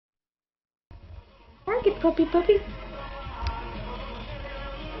Target, puppy, puppy.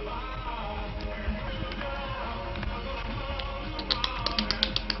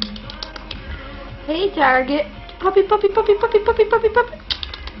 Hey, Target. Puppy, puppy, puppy, puppy, puppy, puppy, puppy.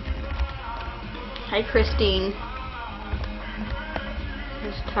 Hi, Christine.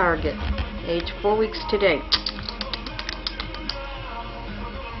 Here's Target. Age 4 weeks today.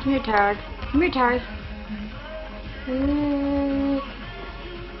 Come here, Target. Come here, Target.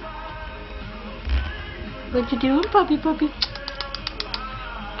 What you doing, puppy, puppy?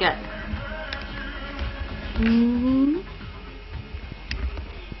 Good.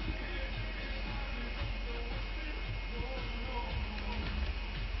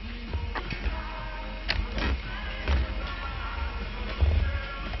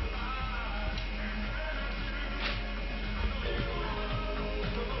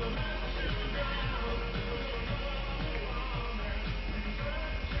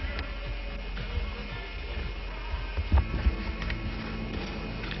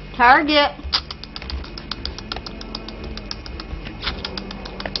 Target.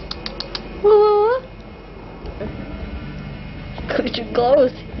 Woo. Look too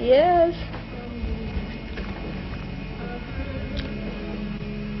close. Yes.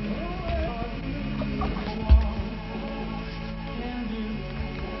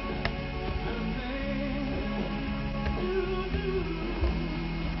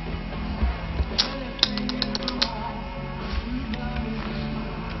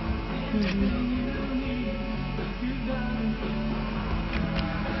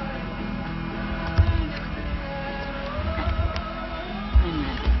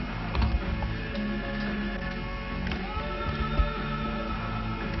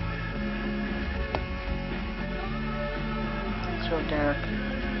 So dark.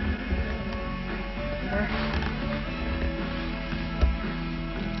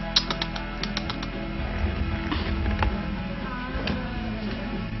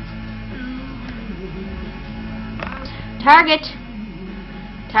 Target.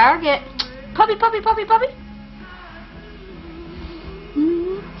 Target. Puppy, puppy, puppy, puppy.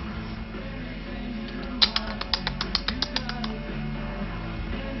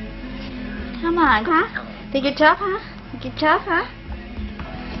 Come on, huh? Think you're tough, huh? Think you're tough, huh?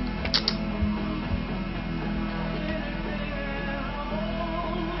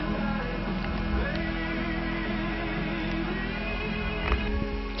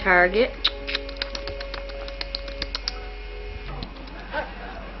 Target.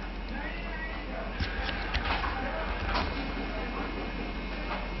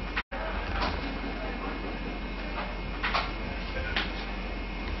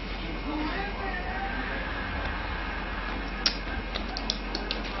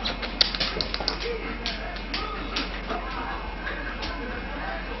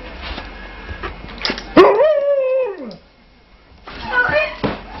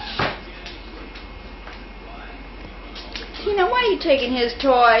 Tina, why are you taking his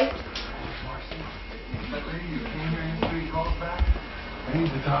toy? I need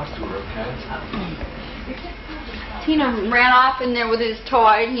to talk to her, okay? Tina ran off in there with his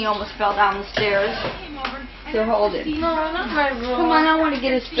toy and he almost fell down the stairs. So hold it. No, not my room. Come on, I want to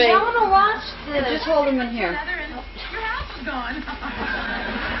get his face. I want to watch this. Just hold him in here. Your house is gone.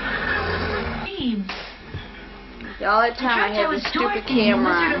 All that time I have this stupid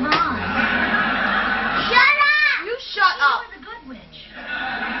camera on. Shut up! You shut up. You were the good witch.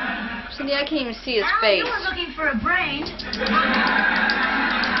 Cindy, I can't even see his Now face. you were looking for a brain.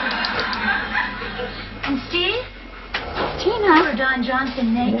 And Steve? Tina. You were Don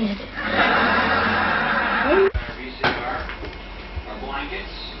Johnson naked. VCR, our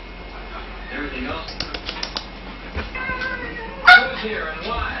blankets, everything else. Who's here and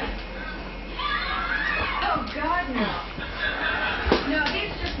why? Oh, God, no. No,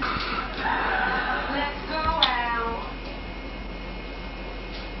 he's just... Let's go out.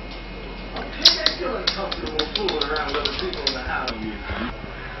 I feel uncomfortable fooling around with other people in the house.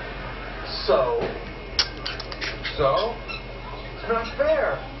 So? It's not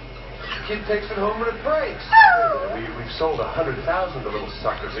fair. Kid takes it home and it breaks. We've sold 100,000 of little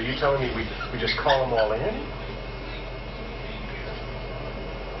suckers. Are you telling me we just call them all in?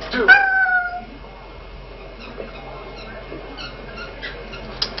 Do it.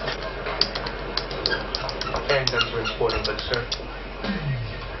 And done for spoiling, but sir.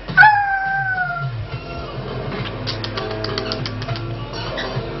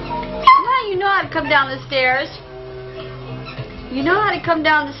 Now you know how to come down the stairs. You know how to come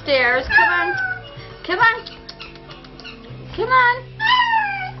down the stairs. Come on. Come on. Come on.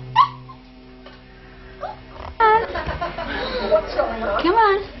 What's going on? Come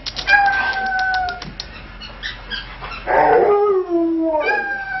on.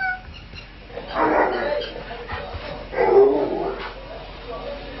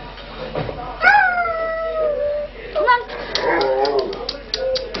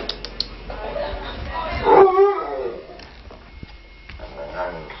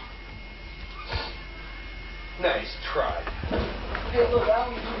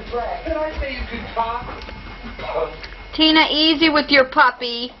 Tina, easy with your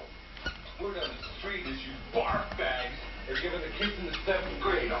puppy. Word on the street is you barf bags are giving the kids in the 7th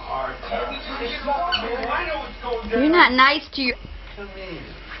grade a hard time. I know what's going down. You're not nice to your...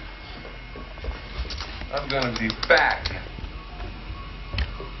 I'm gonna be back.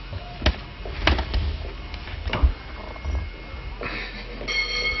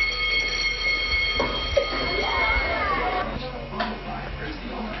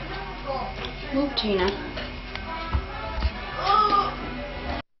 Move, Tina.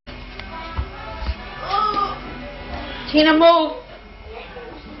 Tina, move.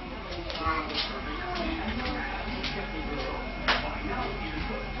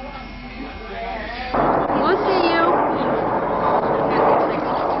 We'll see you.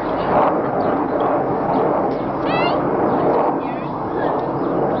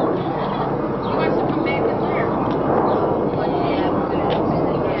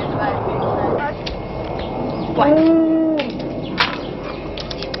 What?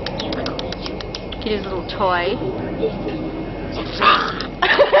 Get his little toy.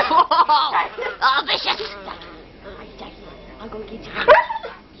 Oh, vicious! I'll go get you.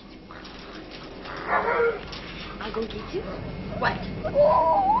 I'll go get you. What?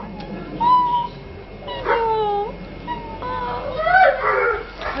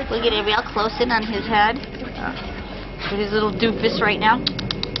 We'll get it real close in on his head. With his little doofus right now.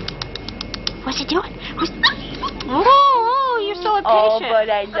 What's he doing? Oh, you're so impatient. Oh, but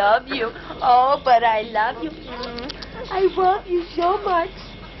I love you. Oh, but I love you. I love you so much.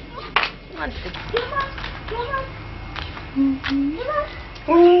 Come on, Crissie. Come on.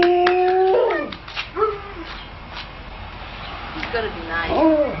 He's gonna be nice.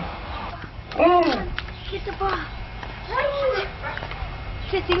 Get the ball.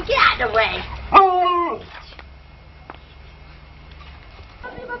 Crissie, get out of the way.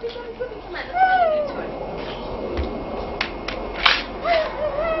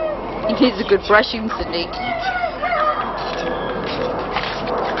 He needs a good brushing, Cindy.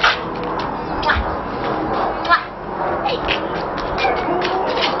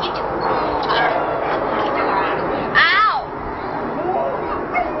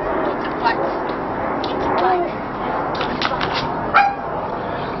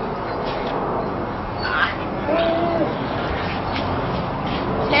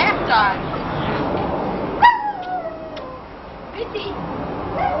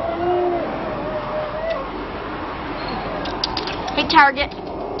 Hey, Target.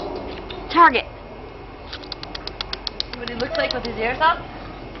 Target. See what he looks like with his ears up?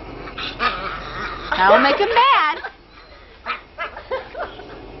 That'll make him mad.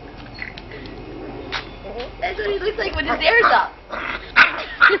 That's what he looks like with his ears up.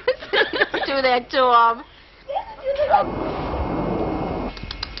 Don't do that to him.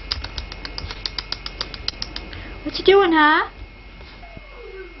 What you doing, huh?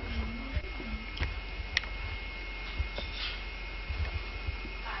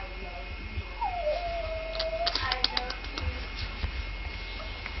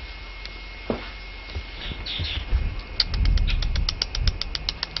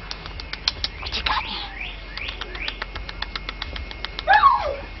 What you got here?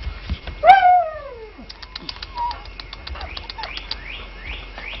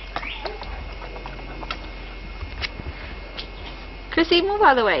 Crissie, move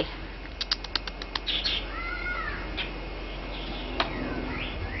out of the way.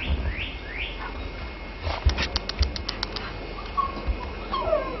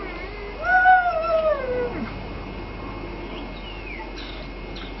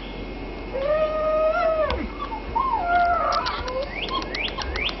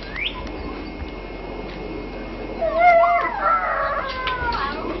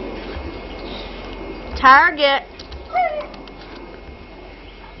 Target.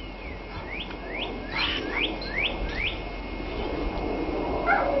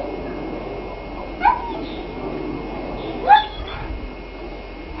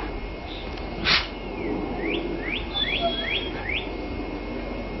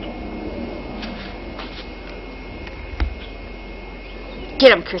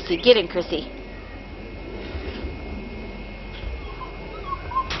 Get him, Crissie. Get him, Crissie.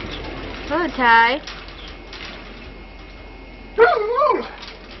 Hello, Ty.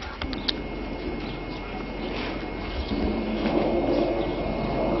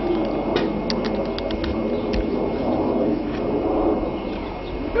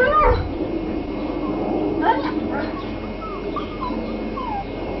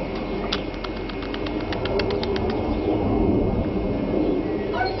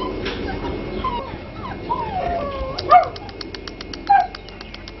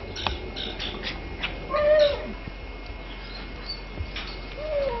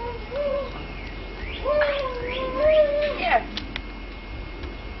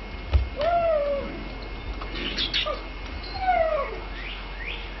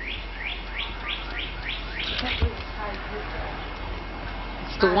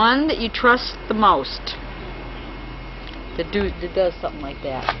 the one that you trust the most that does something like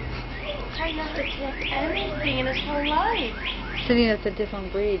that. Try not to catch anything in his whole life. Cindy, that's a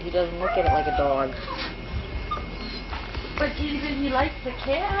different breed. He doesn't look at it like a dog. But even he likes the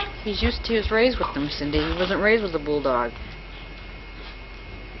cat. He was raised with them, Cindy. He wasn't raised with a bulldog.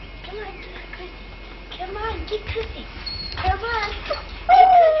 Come on, Crissie. Come on, get Crissie. Come on. Get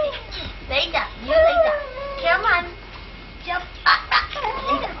Crissie. Lay down. You lay down. Come on. Jump.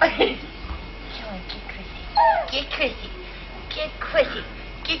 Lay down. Come on, get Crissie. Get Crissie. Get Crissie.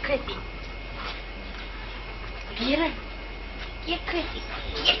 Get Crissie. Get her. Get Crissie.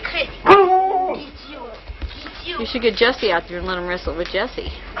 Get Crissie. Get you. Get you. You should get Jesse out there and let him wrestle with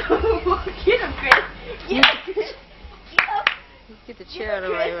Jesse. Get him, Chris. Get him, Chris. Get him. Get the chair out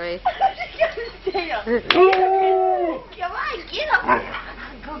of my way. Stay up. Come on, get him.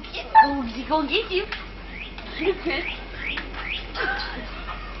 Go get him. Go get you. Get him, Chris.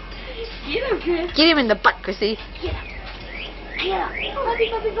 Get him, Chris. Get him in the butt, Crissie. Get him. Get him. Puppy,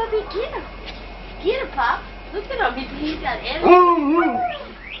 puppy, puppy. Get him. Get him, Pop. Look at him. He's got energy.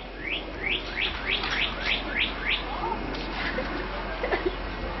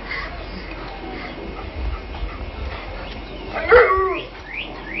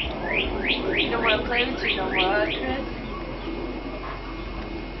 You don't want to play with you no more, Chris?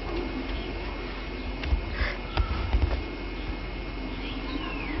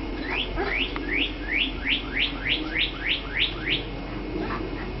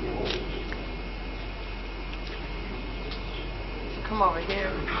 Come over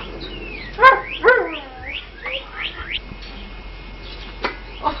here.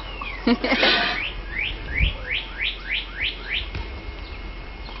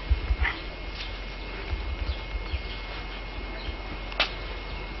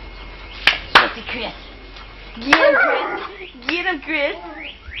 Chris. Get him, Chris. Get him, Chris.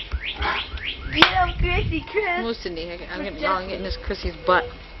 Get him, Crissie, Chris. Move, Cindy. I'm getting this Crissie's butt.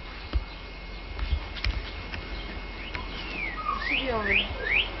 Should be over here.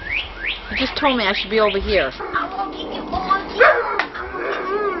 You just told me I should be over here. I won't get you. I won't get you.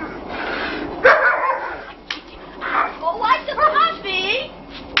 Go watch the puppy.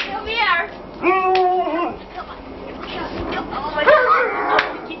 Come here. Come on. Come on. Oh my God. I'm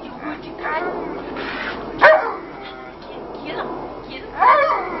going to get you. Would you, Chris? Get him. Get him.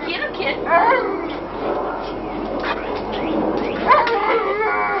 Get him, kid.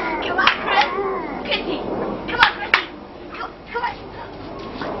 Come on, Chris. Crissie. Come on, Crissie. Come on.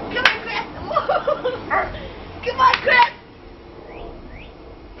 Come on, Chris. Come on, Chris.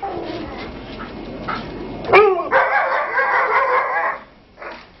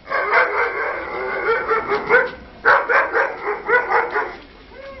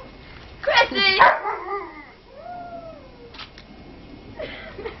 Crissie.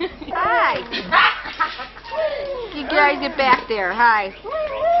 Hi. You guys get back there. Hi.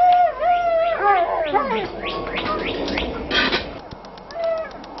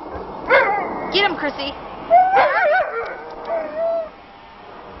 Get him, Crissie.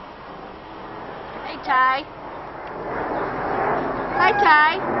 Hey, Ty. Hi,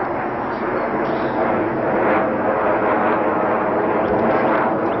 Ty.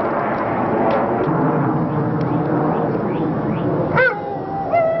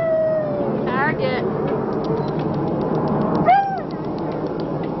 Target.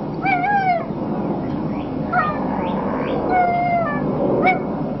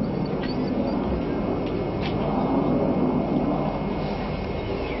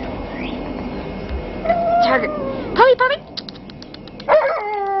 Target. Puppy, puppy.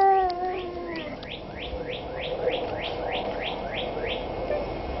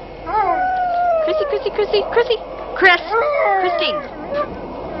 Crissie, Crissie, Crissie, Crissie. Chris. Christine.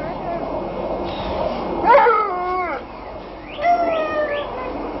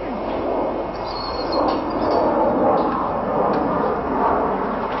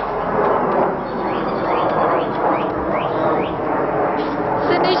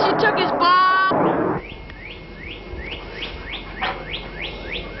 Cindy, she took his ball.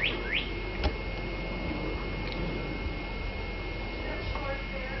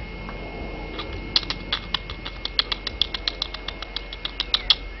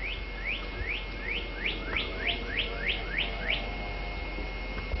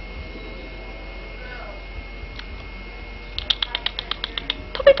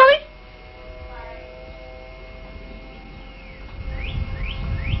 Puppy, puppy.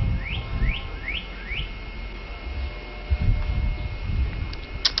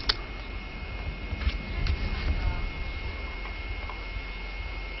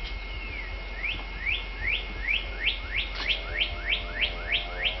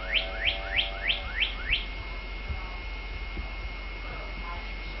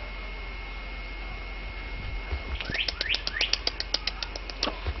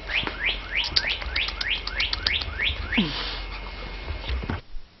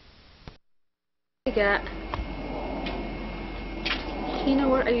 You got? Tina,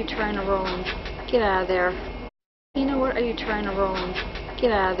 what are you trying to roll in? Get out of there. Tina, what are you trying to roll in?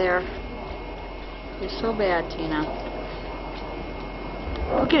 Get out of there. You're so bad, Tina.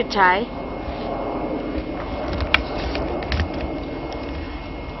 Look at it, Ty.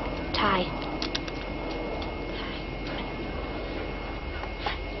 Ty.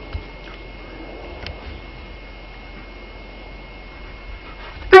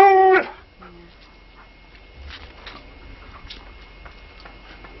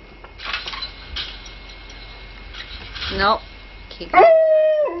 Nope. Keep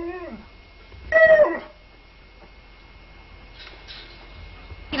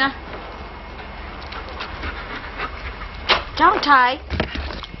Tina. Don't tie.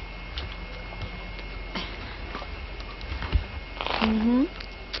 Mm-hmm.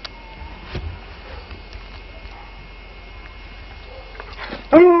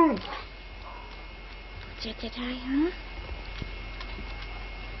 Did they tie, huh?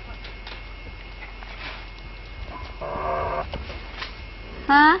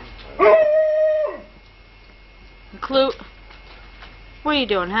 Huh? Klute, what are you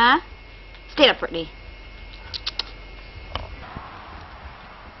doing, huh? Stand up, Brittany.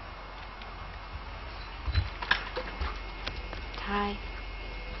 Ty.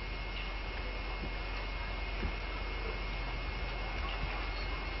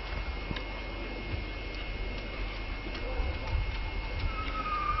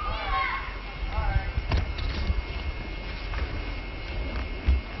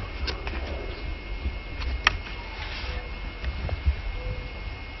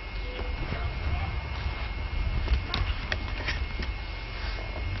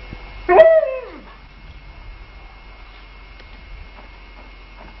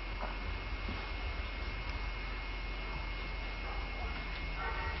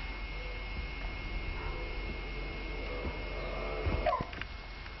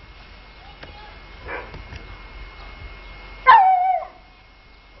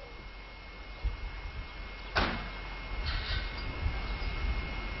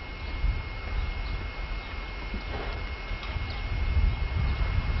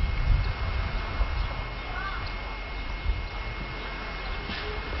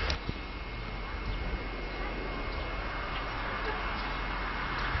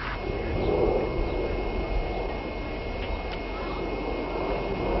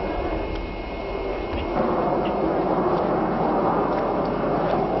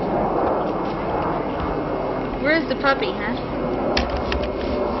 Where's the puppy, huh?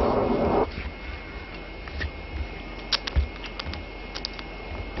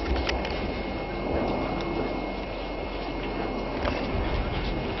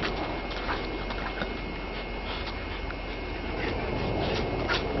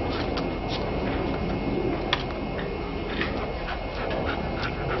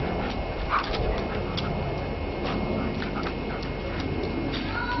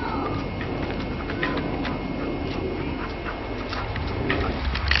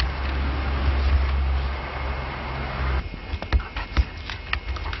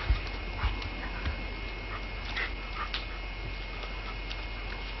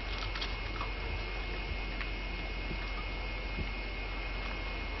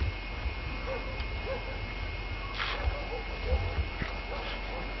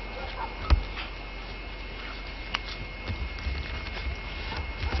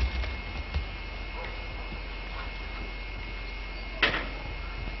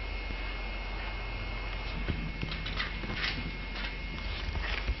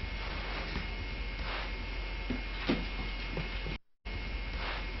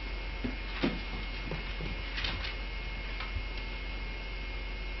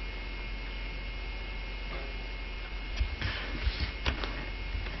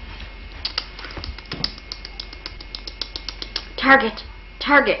 Target.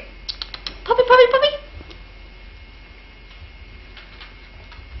 Target. Puppy, puppy, puppy.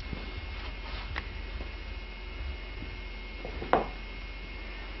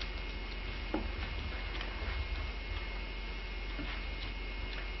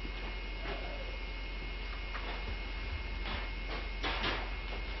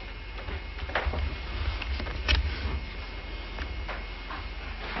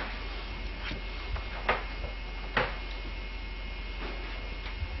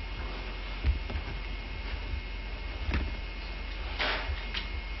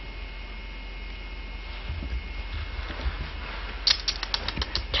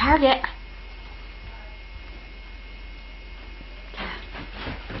 Target.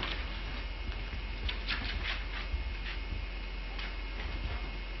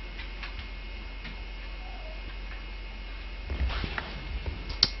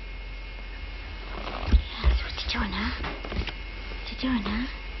 doing, huh?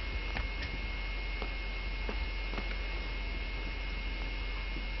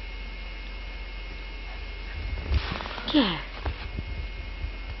 Yeah.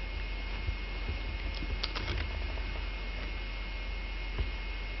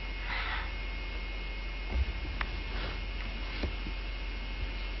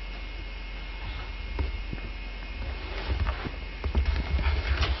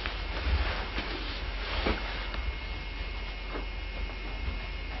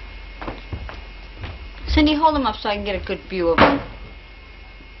 Cindy, hold him up so I can get a good view of him.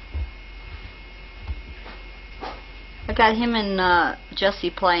 I got him and Jesse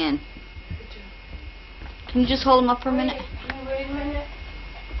playing. Can you just hold him up for a minute? Can you wait a minute?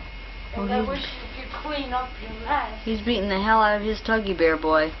 And I wish you could clean up your mess. He's beating the hell out of his Tuggy Bear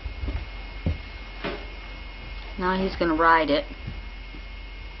boy. Now he's gonna ride it.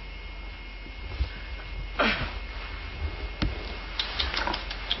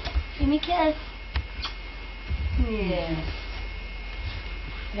 Give me a kiss. Yes.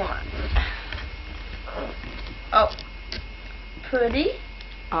 Come on. Oh. Pretty.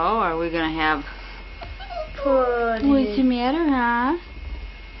 Oh, are we gonna have... Pretty. What's the matter, huh?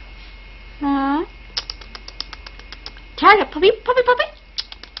 Huh? Tired, puppy, puppy, puppy.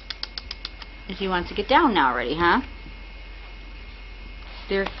 As he wants to get down now already, huh?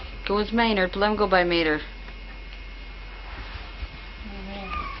 There goes Maynard. Let him go by Maynard.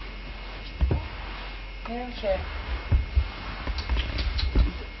 Okay.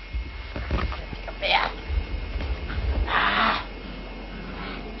 Take a bath. Ah.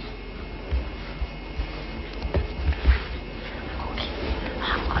 Okay.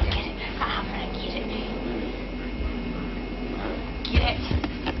 I'm gonna get it. I'm gonna get it. Get it.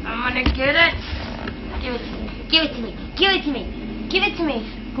 I'm gonna get it. Give it to me. Give it to me. Give it to me. Give it to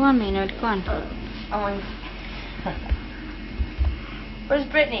me. Go on, Maynard. Go on. I want. Where's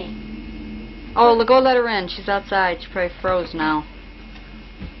Brittany? Oh, go let her in. She's outside. She probably froze now.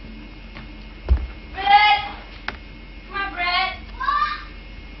 Brett! Come on, Brett!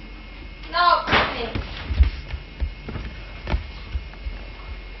 No, Brittany.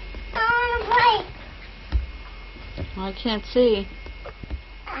 I want to play. I can't see.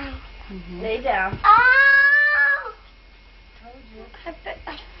 Lay down. Oh! Told you. I bet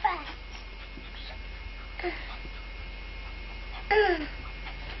I'm fast.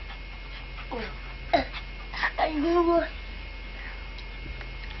 I know.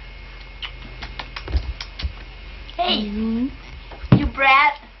 Hey, you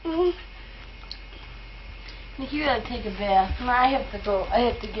brat. You gotta take a bath. I have to go. I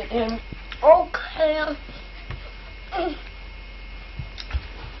have to get him. Okay.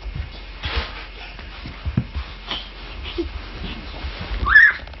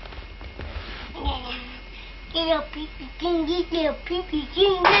 Get a pee-pee king, get a pee-pee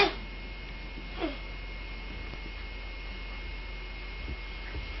king.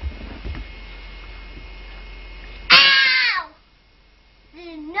 Ow!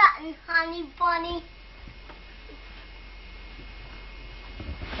 There's nothing, honey bunny.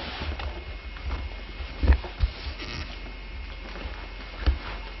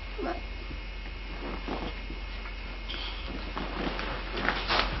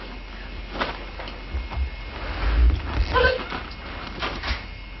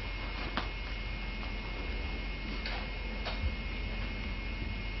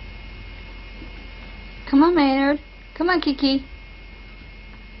 Come on, Maynard. Come on, Kiki.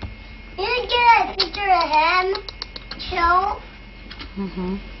 You get a picture of him, too.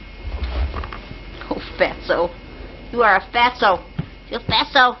 Oh, fatso. You are a fatso. You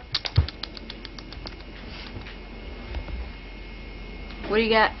fatso. What do you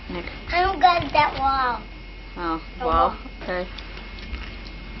got, Nick? I don't got that wall. Oh, well, okay.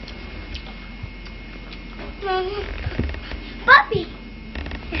 Puppy.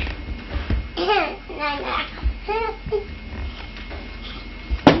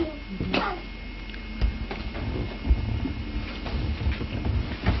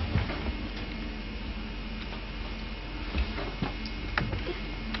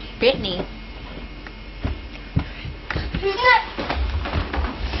 Brittany.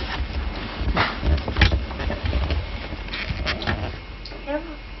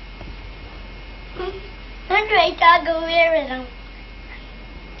 Andre, I'll go there with him.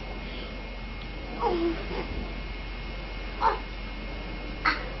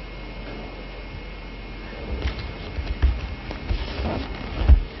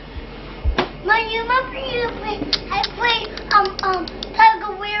 You remember I played tug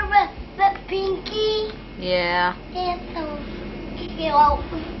of war with Pinky? Yeah. And so, you know.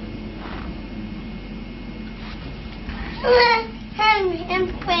 him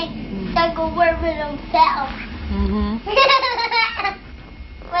playing like a word with himself. Mm-hmm.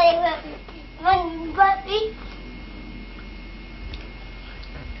 When puppy,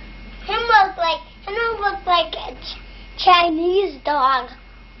 him look like a Chinese dog.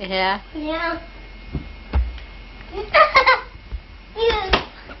 Yeah. Yeah.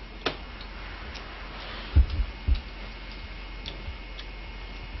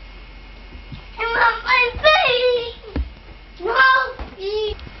 And on my face. No.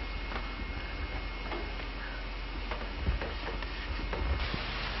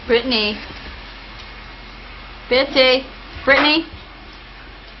 Brittany. Brittany.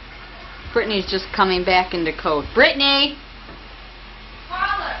 Brittany's just coming back into code. Brittany.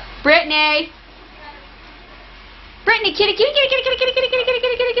 Brittany. Brittany, kitty.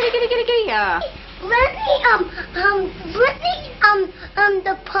 Brittany,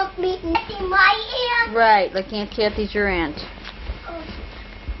 the pump meeting in my hand. Right, like Aunt Kathy's your aunt.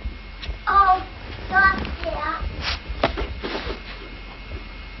 Oh, stop that.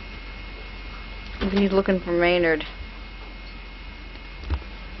 He's looking for Maynard.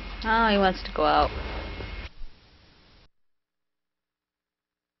 Oh, he wants to go out.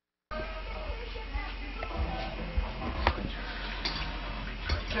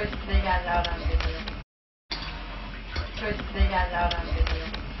 They got it out on video. They got it out on video.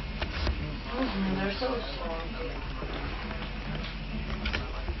 They're so slow.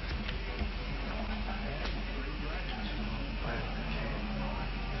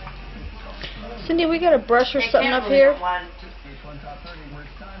 Cindy, we got a brush or something up here?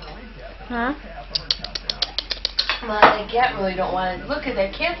 Huh? Well, the cat really don't want it. Look at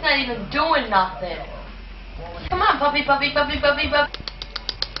that. Cat's not even doing nothing. Come on, puppy.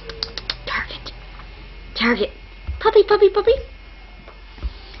 Target. Puppy. Puppy. Puppy.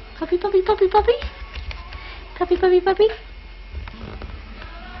 Puppy.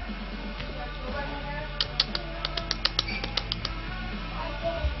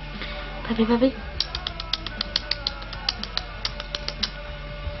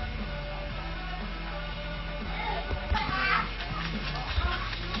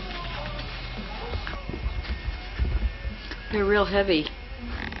 They're real heavy.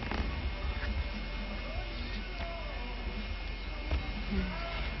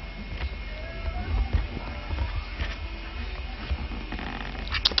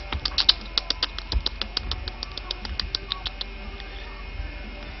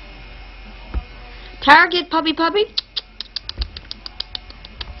 Target, puppy.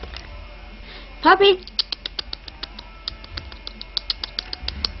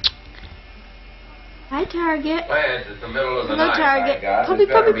 Hi, Target. Lance, it's the middle of the Hello, night, Target. my God. Puppy.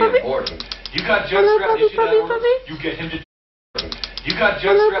 This better be important. You got jug strap issue Puppy. You get him to... You got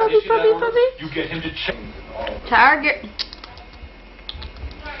jug strap issue Puppy. You get him to check. Target.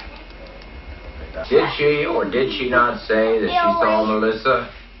 Did she or did she not say that she saw Melissa?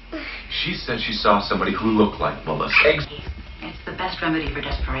 She said she saw somebody who looked like Melissa. It's the best remedy for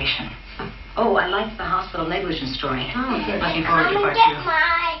desperation. Oh, I liked the hospital negligence story. Oh, good. Looking forward to part 2. Come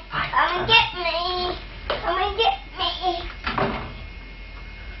and get me.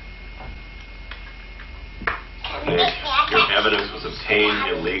 Nick, your evidence was obtained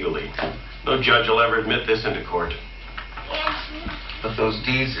illegally. No judge will ever admit this into court. But those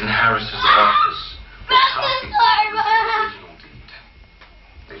deeds in Harris's office were copies of the original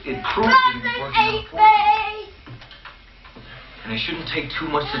deed. It proved that he was working on a forgery. And it shouldn't take too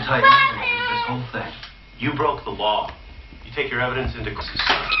much to tie together this whole thing. You broke the law. You take your evidence into court.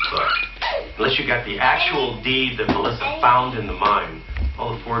 Look, unless you got the actual deed that Melissa found in the mine,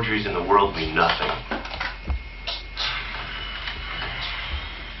 all the forgeries in the world mean nothing.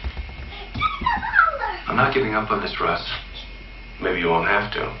 I'm not giving up on this, Russ. Maybe you won't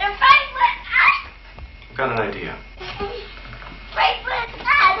have to. They're right with us. I've got an idea. Right with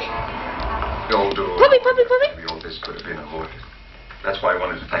us. The old door. Puppy. Maybe all this could have been avoided. That's why I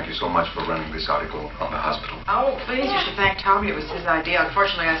wanted to thank you so much for running this article on the hospital. Oh, please, you should thank Tommy. It was his idea.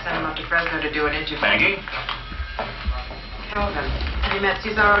 Unfortunately, I sent him up to Fresno to do an interview. Maggie? Calvin. Have you met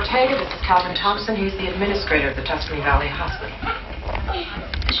Cesar Ortega? This is Calvin Thompson. He's the administrator of the Tuscany Valley Hospital.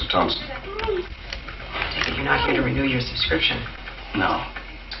 Mr. Thompson. I take it you're not here to renew your subscription.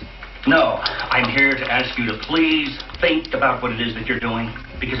 No, I'm here to ask you to please think about what it is that you're doing,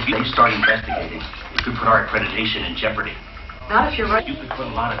 because if they start investigating, it could put our accreditation in jeopardy. Not if you're right. You could put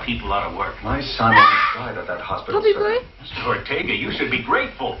a lot of people out of work. My son almost died at that hospital, Puppy. Mr. Ortega, you should be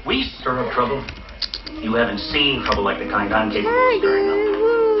grateful. We stir up trouble. You haven't seen trouble like the kind I'm capable of stirring up.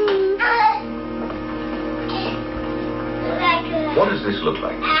 What does this look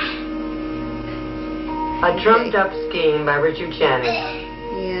like? A drummed up scheme by Richard Channing.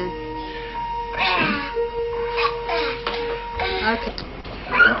 Yeah. Okay.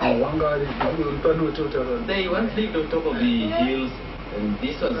 They once lived on top of the hills, and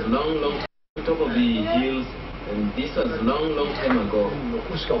this was long top of the hills, and this was long time ago.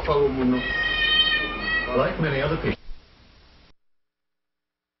 Like many other people.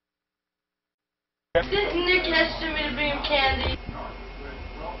 Didn't Nick ask me to bring him candy?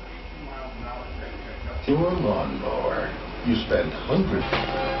 To a lawnmower, you spend hundreds.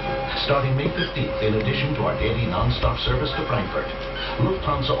 Starting May 15th, in addition to our daily non-stop service to Frankfurt,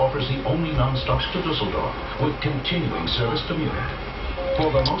 Lufthansa offers the only non-stops to Dusseldorf, with continuing service to Munich. For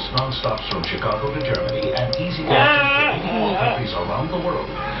the most non-stops from Chicago to Germany and easy connections to 84 countries around the world,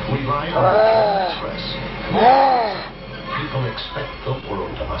 rely on the German Express. People expect the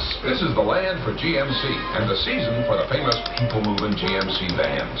world of us. This is the land for GMC and the season for the famous people-moving GMC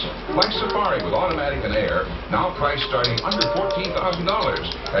vans. Like Safari with automatic and air, now priced starting under $14,000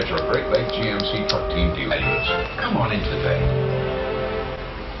 at your Great Lakes GMC truck team dealers. Come on in today.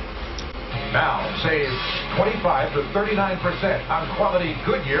 Now, save 25 to 39% on quality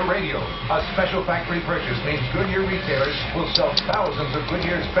Goodyear radios. A special factory purchase means Goodyear retailers will sell thousands of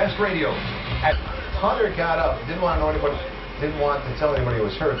Goodyear's best radios. Hunter got up, didn't want to tell anybody he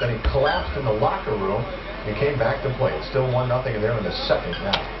was hurt. Then he collapsed in the locker room and came back to play. It's still 1-0, and they're in the second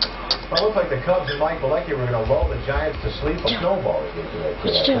now. Well, it looked like the Cubs and Mike Bilecki were going to lull the Giants to sleep. A snowball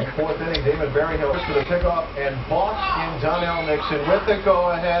is fourth inning, David Berryhill to the pickoff, and balked in Donnell Nixon with the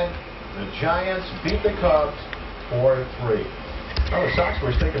go-ahead. The Giants beat the Cubs 4-3. Well, the Sox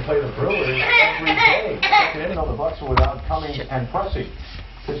were sticking play the Brewers every day. Second inning, the Bucks were without Cummings and Crissie.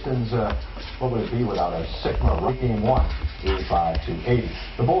 Pistons, what would it be without a Sigma right game 1,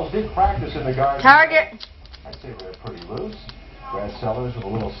 85-80. The Bulls did practice in the garden. Target. I'd say they're pretty loose. Brad Sellers with a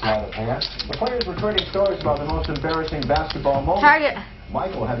little sleight of hand. The players were trading stories about the most embarrassing basketball moments. Target.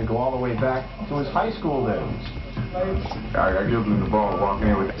 Michael had to go all the way back to his high school days. I give him the ball walking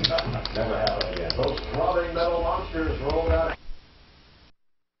in with it. Never happened again. Those throbbing metal monsters rolled out.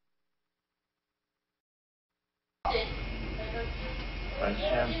 Like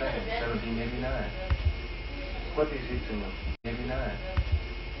champagne, 1789. What is it to you? 89.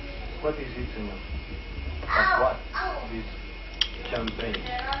 What is it to you? What is champagne?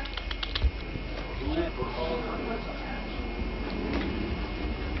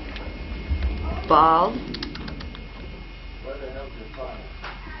 Bald. Where the hell is your father?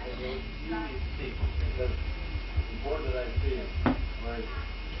 Where did I see him? Where is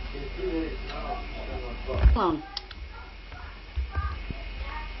he? In 2 days now, 7 o'clock. Clone.